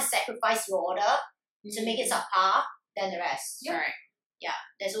don't want to sacrifice your order to make it subpar than the rest. Right. Yeah,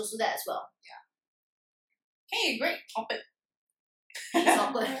 there's also that as well. Hey, great topic. She's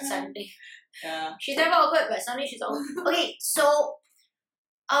awkward suddenly. Yeah. She's never awkward, but suddenly she's awkward. Okay, so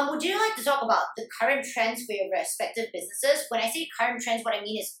would you like to talk about the current trends for your respective businesses? When I say current trends, what I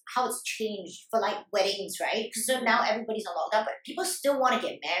mean is how it's changed for like weddings, right? Because so now everybody's on lockdown, but people still want to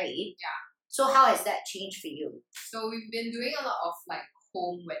get married. So how has that changed for you? So we've been doing a lot of like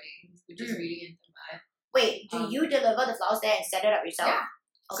home weddings, which is really intimate. Wait, do you deliver the flowers there and set it up yourself? Yeah.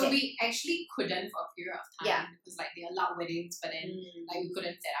 Okay. So we actually couldn't for a period of time because like they allowed weddings, but then like we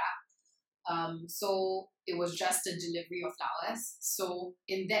couldn't set up. So it was just a delivery of flowers. So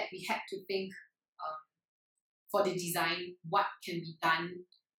in that we had to think for the design what can be done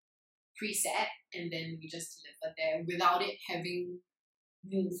preset, and then we just delivered there without it having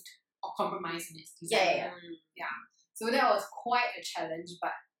moved or compromised in its design. So that was quite a challenge,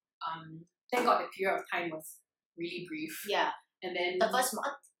 but thank God the period of time was really brief. Yeah. And then The first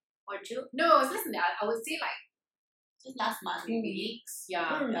month or two? no, it was less than that. I would say like Just last month, 2 weeks. Yeah,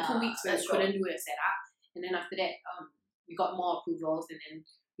 Mm. 2 weeks where we That's couldn't do the setup, and then after that, we got more approvals, and then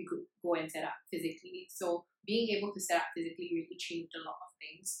we could go and set up physically. So being able to set up physically really changed a lot of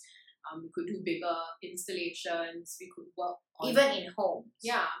things. We could do bigger installations. We could work on Even in homes.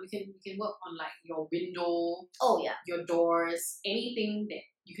 we can work on like your window, Oh yeah. your doors, anything that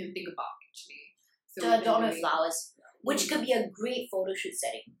you can think about actually. So To we've been adorn with doing- flowers. Which could be a great photo shoot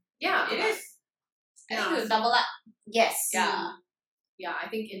setting. Yeah, It is. I Yeah. think to double up. Yes. Yeah. Yeah, I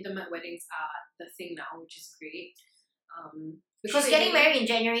think intimate weddings are the thing now, which is great. She's it getting really- married in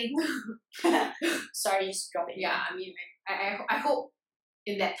January. Sorry, just drop it. Yeah, I mean, I hope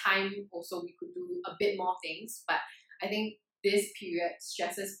in that time also we could do a bit more things, but I think this period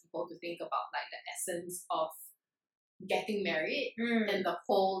stresses people to think about like the essence of getting married and the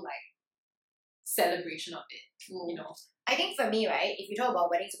whole like celebration of it. You know, I think for me, right, if you talk about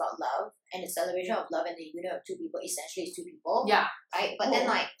weddings about love and the celebration of love and the union of two people, essentially it's two people. yeah, Right? But then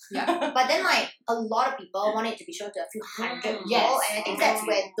like yeah, but then like a lot of people want it to be shown to a few hundred people. yes, And I think that's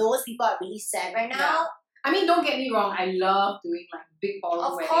where those people are really sad right now. Yeah. I mean, don't get me wrong, I love doing like big ballroom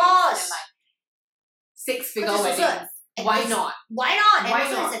Of weddings course. and like six-figure But it's also- weddings. Why not? Why not? And Why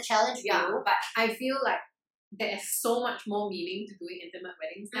also not? it's a challenge for Yeah, you. but I feel like there's so much more meaning to doing intimate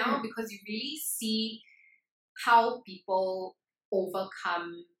weddings now because you really see how people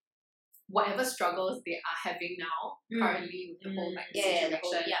overcome whatever struggles they are having now currently with the whole like Yeah,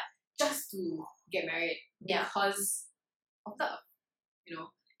 situation, just to get married Yeah. because of the, you know,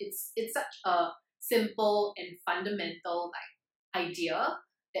 it's such a simple and fundamental like idea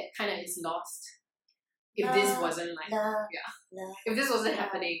that kind of is lost if this Love, wasn't like love, yeah. love, if this wasn't love,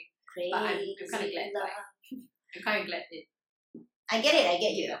 happening. crazy But I'm kind of glad love. I'm kind of glad it. I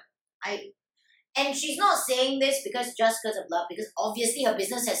get you. And she's not saying this because of love, because obviously her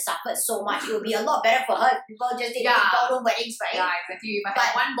business has suffered so much. It would be a lot better for her if people just did ballroom weddings, right? Yeah, exactly. If I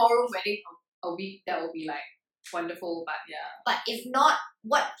had one ballroom wedding a week, that would be like wonderful. But yeah, But if not,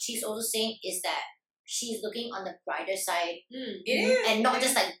 what she's also saying is that she's looking on the brighter side It is. and not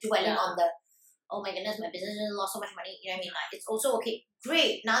just like dwelling Yeah. on the, oh my goodness, my business has lost so much money. You know what I mean? Like, it's also okay.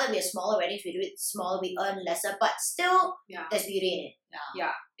 Great. Now that we have smaller weddings, we do it smaller, we earn lesser, but still yeah, there's beauty in it. yeah.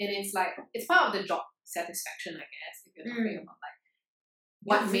 And it's like it's part of the job satisfaction, I guess. If you're talking about like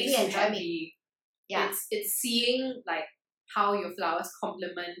what You makes really you enjoy happy. Yeah. It's seeing like how your flowers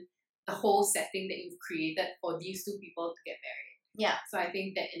complement the whole setting that you've created for these two people to get married. Yeah. So I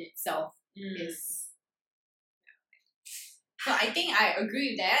think that in itself is So I think I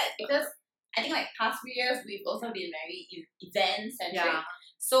agree with that because I think like past few years we've also been very event centric. yeah.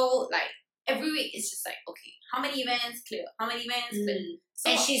 So like every week it's just like, okay, how many events clear? How many events clear? So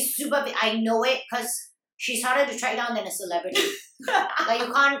And she's super big. I know it because she's harder to track down than a celebrity. Like,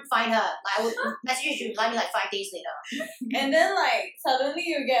 you can't find her. Like, I would message her, she would reply me like 5 days later. and then like suddenly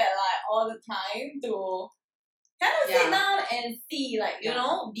you get like all the time to kind of sit Yeah. down and see like, you Yeah.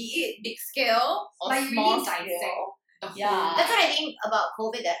 know, be it big scale or Like, you small really dissect scale. the whole Yeah. That's what I think about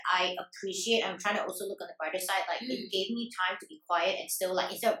COVID that I appreciate. I'm trying to also look on the brighter side. Like, it gave me time to be quiet and still,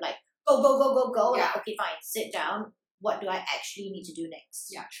 like, instead of like, go, go, go, go, go. Yeah. Like, okay, fine, sit down. What do I actually need to do next?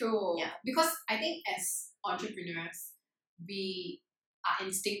 Yeah. True. Yeah. Because I think as entrepreneurs, we are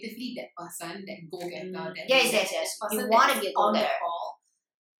instinctively that person, that go-getter, that Yes. person You want to that be is a on the go-getter. ball.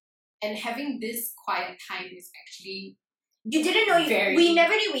 And having this quiet time is actually You didn't know Very- we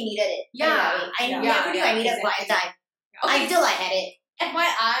never knew we needed it. Yeah. I Yeah. never knew I needed exactly. quiet time Okay, until I had it.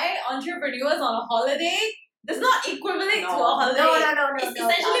 FYI, entrepreneurs on a holiday does not equivalent to a No. holiday. No. It's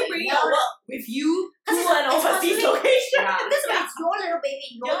essentially bringing your work with you to Because an overseas location. Yeah. Because when it's your little baby,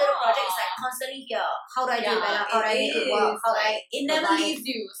 your little project is like constantly here. How do I do it better? How do I make it work? How do I It never provide? leaves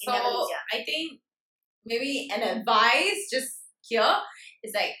you. It So never leaves you. I think maybe an advice just here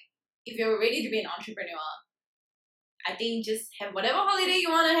is like if you're ready to be an entrepreneur, I think just have whatever holiday you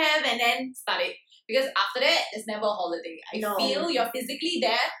want to have and then start it. Because after that, it's never a holiday. I No. feel you're physically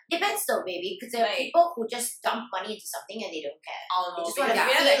there. Depends though, baby. Because there are Like- people who just dump money into something and they don't care. Oh no, just wanna because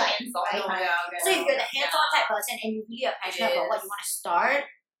feel we're the like, hands-on right? kind of- So if you're the hands-on type person and you really are passionate about what is. you want to start,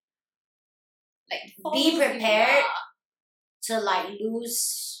 like be follow prepared you, to like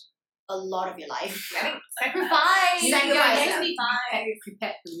lose a lot of your life. I think sacrifice. Sacrifice, Yeah, yeah. next time.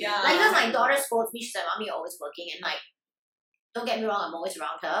 prepared to Yeah. Like, because my daughter scolds me, she's like, "Mommy, you're always working," and like, don't get me wrong, I'm always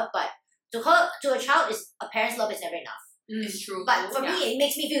around her, but to a child, is a parent's love is never enough. It's true. But for yeah. me, it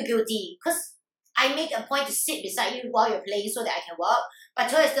makes me feel guilty because I make a point to sit beside you while you're playing so that I can work. But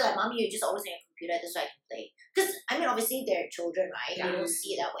to her, it's still like, "Mommy, you're just always on your computer, that's why I can play." Because I mean, obviously they're children, right? They don't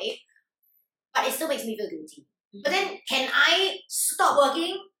see it that way. But it still makes me feel guilty. But then, can I stop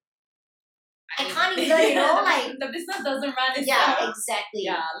working? I can't either, you know, like. the business doesn't run itself. Yeah, exactly.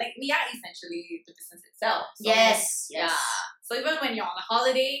 Yeah, like we are essentially the business itself. So, Yes. Yeah. So even when you're on a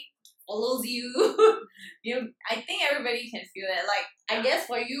holiday, follows you. I think everybody can feel that. Like I guess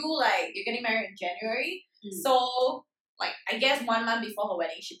for you, like you're getting married in January, so like I guess 1 month before her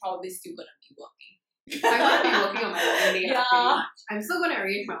wedding, she probably still gonna be working. I'm gonna be working on my wedding day. Yeah. Pretty much. I'm still gonna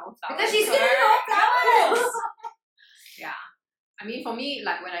arrange my own flowers. Because she's gonna do all flowers. Yeah. I mean, for me,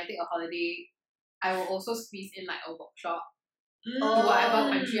 like when I take a holiday, I will also squeeze in like a workshop to whatever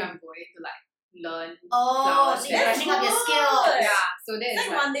country I'm going to like learn. Oh, Flowers. so you're That's brushing up your good. skills. Yeah. So that It's is like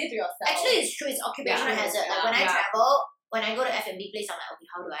like one day to yourself. Actually, it's true. It's occupational Yeah. hazard. Like when I Yeah. travel, when I go to F&B place, I'm like, okay,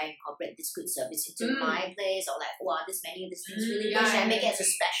 how do I incorporate this good service into my place? Or like, wow, this menu, this thing's really good. Yeah, Should I yeah, make it as a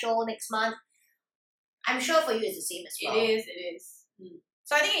yeah. special next month? I'm sure for you it's the same as well. It is.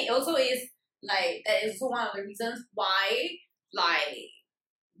 So I think it also is like that is also one of the reasons why like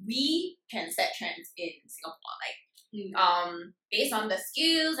we can set trends in Singapore. Like based on the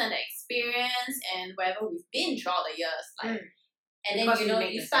skills and the experience and wherever we've been throughout the years. Like and then Because we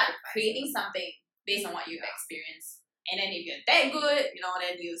make you the start sacrifices. creating something based on what you've experienced. And then if you're that good,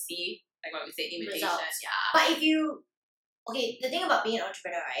 then you see like what we say, imitation. Results. Yeah. But if you, okay, the thing about being an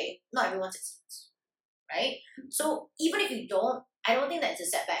entrepreneur, right? Not everyone succeeds, right? So even if you don't, I don't think that's a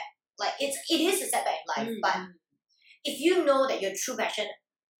setback. Like it is a setback in life, but if you know that your true passion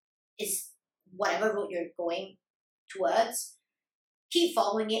is whatever road you're going towards, keep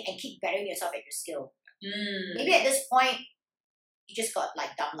following it and keep bettering yourself at your skill. Maybe at this point, you just got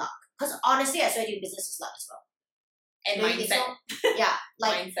like dumb luck. Because honestly, I swear to you, business is luck as well. And It's mindset. not- yeah,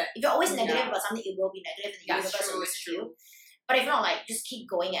 like Mindset. if you're always negative Yeah. about something, it will be negative and the That's universe true, will it's listen to you. But if not, like just keep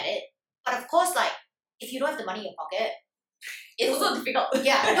going at it. But of course, like if you don't have the money in your pocket, It's also difficult.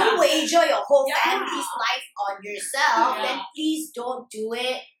 yeah, don't wager your whole Yeah. family's life on yourself. Yeah. Then please don't do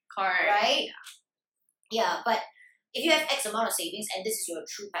it, Correct. right? Yeah, but if you have X amount of savings and this is your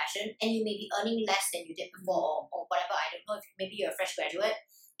true passion, and you may be earning less than you did before or whatever, I don't know, if maybe you're a fresh graduate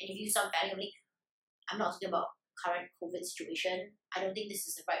and if you do some family only, I'm not talking about current COVID situation. I don't think this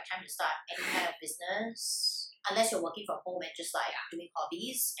is the right time to start any kind of business unless you're working from home and just like doing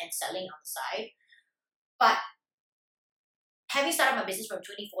hobbies and selling on the side. But having started my business from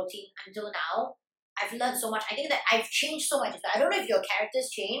 2014 until now, I've learned so much. I think that I've changed so much. I don't know if your character's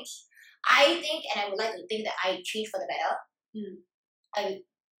changed. I think, and I would like to think that I changed for the better. I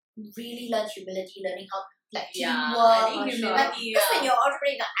really learned humility, learning how like Yeah, teamwork. I think humility, Because when yeah. you're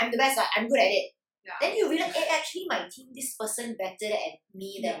entrepreneur, I'm the best. I'm good at it. Yeah. Then you realize, hey, actually, my team, this person better at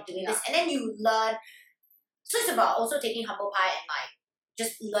me than Yeah, doing yeah. this, and then you learn. So it's about also taking humble pie and like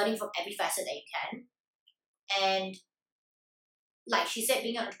just learning from every facet that you can. And like she said,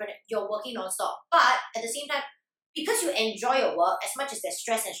 being an entrepreneur, you're working non-stop. But at the same time, because you enjoy your work, as much as there's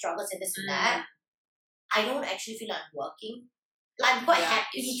stress and struggles and this and that, I don't actually feel like I'm working. Like, I'm quite Yeah,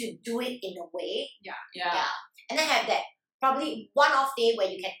 happy to do it in a way. Yeah. And then have that probably one-off day where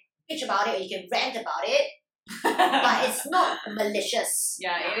you can bitch about it or you can rant about it, but it's not malicious.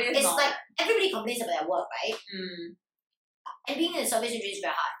 Yeah, it is It's not. like everybody complains about their work, right? Mm. And being in the service industry is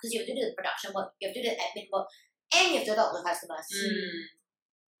very hard because you have to do the production work, you have to do the admin work, and you have to talk to customers.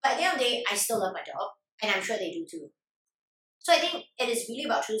 But at the end of the day, I still love my job, and I'm sure they do too. So I think it is really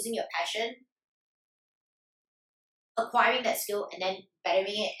about choosing your passion, acquiring that skill, and then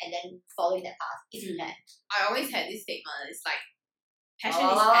bettering it, and then following that path if you can. I always had this statement. It's like passion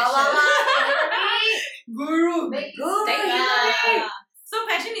Wow, is wow, wow, passion. wow, wow. Guru. Make guru. Yeah. So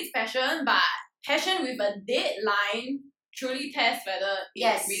passion is passion, but passion with a deadline truly tests whether it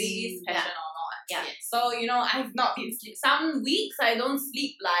Yes. really is Yeah. passion or not. Yeah. So I've not been sleep. Some weeks I don't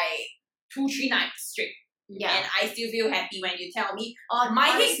sleep like 2-3 nights straight, Yeah. and I still feel happy when you tell me On my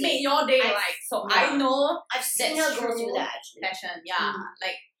cakes honestly, made your day. I've- Like so, yeah. I know I've seen That's her go true. through that actually. passion. Yeah,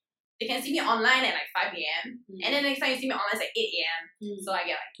 like they can see me online at like 5 a.m. and then next time you see me online it's like 8 a.m. So I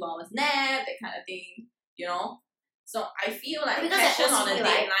get like 2 hours nap, that kind of thing, So I feel like Because passion at on a OCD,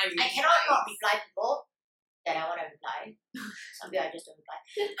 right, deadline really I cannot not like, reply people that I want to reply. Some people I just don't reply.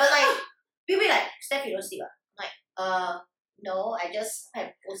 But like, people be like, Steph, you don't sleep. I'm like, no, I just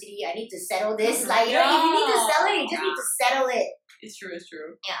have OCD. I need to settle this. Like, if you need to settle it, you just need to settle it. It's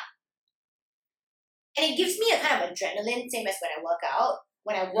true. And it gives me a kind of adrenaline, same as when I work out.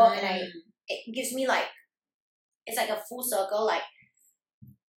 When I work and it gives me like, it's like a full circle. Like,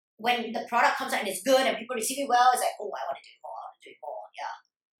 when the product comes out and it's good and people receive it well, it's like, oh, I want to do it more. I want to do it more. Yeah.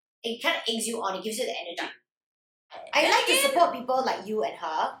 It kind of eggs you on. It gives you the energy. I like to support people like you and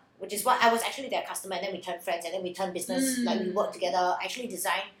her, which is what I was actually their customer, and then we turned friends, and then we turned business. Like we worked together. I actually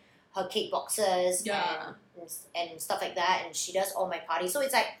designed her cake boxes and stuff like that, and she does all my parties. So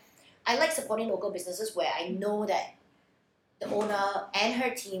it's like I like supporting local businesses where I know that the owner and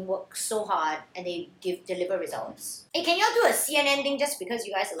her team work so hard and they deliver results. Hey, can y'all do a CNN thing just because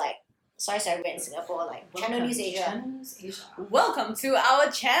you guys are like, sorry, we're in Singapore, like Channel News Asia. Welcome to our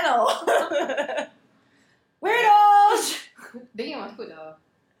channel. Weirdos. Then you must put the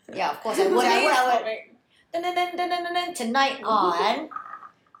Yeah, of course I would. Dun, dun, dun, dun, dun, dun, dun. Tonight on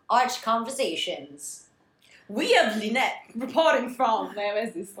Arch Conversations, We have Lynette reporting from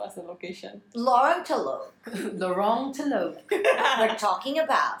where's this? What's the location? Lorong Teluk. Lorong Teluk. We're talking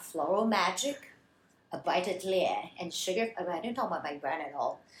about Floral Magic, A Bite Atelier, and Sugar. I didn't talk about my brand at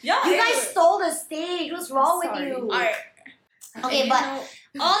all. Yeah, You guys stole the stage. What's wrong with Sorry. you? Alright. Okay, but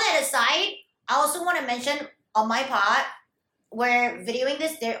all that aside, I also want to mention on my part, we're videoing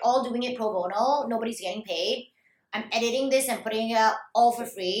this. They're all doing it pro bono. Nobody's getting paid. I'm editing this and putting it out all for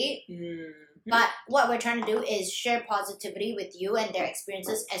free. But what we're trying to do is share positivity with you and their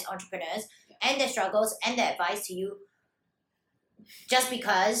experiences as entrepreneurs and their struggles and their advice to you. Just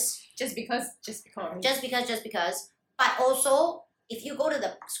because. Just because. But also, if you go to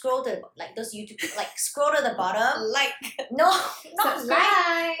scroll to like those YouTube, like scroll to the bottom. Like, No, not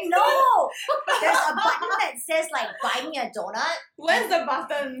like. No! There's a button that says like buy me a donut. where's the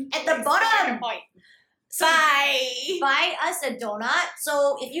button? At the bottom. Point. So Bye. buy us a donut.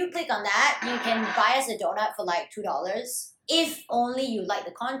 So if you click on that, you can buy us a donut for like $2. if only you like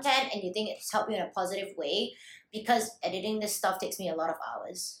the content and you think it's helped you in a positive way, because editing this stuff takes me a lot of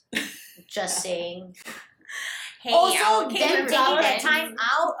hours. Just saying. Hey, Also, our them cake taking with that flowers. time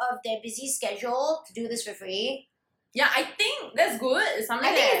out of their busy schedule to do this for free. Yeah, I think that's good. It's something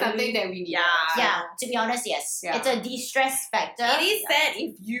I think it's that something that we need. Yeah. Yeah, to be honest, yes. Yeah. It's a de-stress factor. It is sad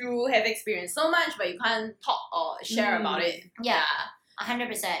if you have experienced so much but you can't talk or share about it. Yeah,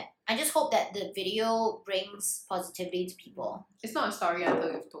 100%. I just hope that the video brings positivity to people. It's not a story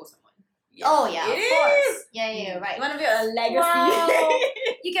until you've told someone. Oh yeah, It of is. course. Yeah, right. You want to build a legacy. Wow.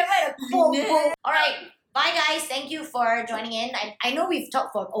 You can write a quote. Yeah. All right. Bye, guys. Thank you for joining in. I know we've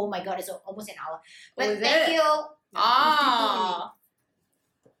talked for, oh my god, it's almost an hour. But is thank it? you. Ah.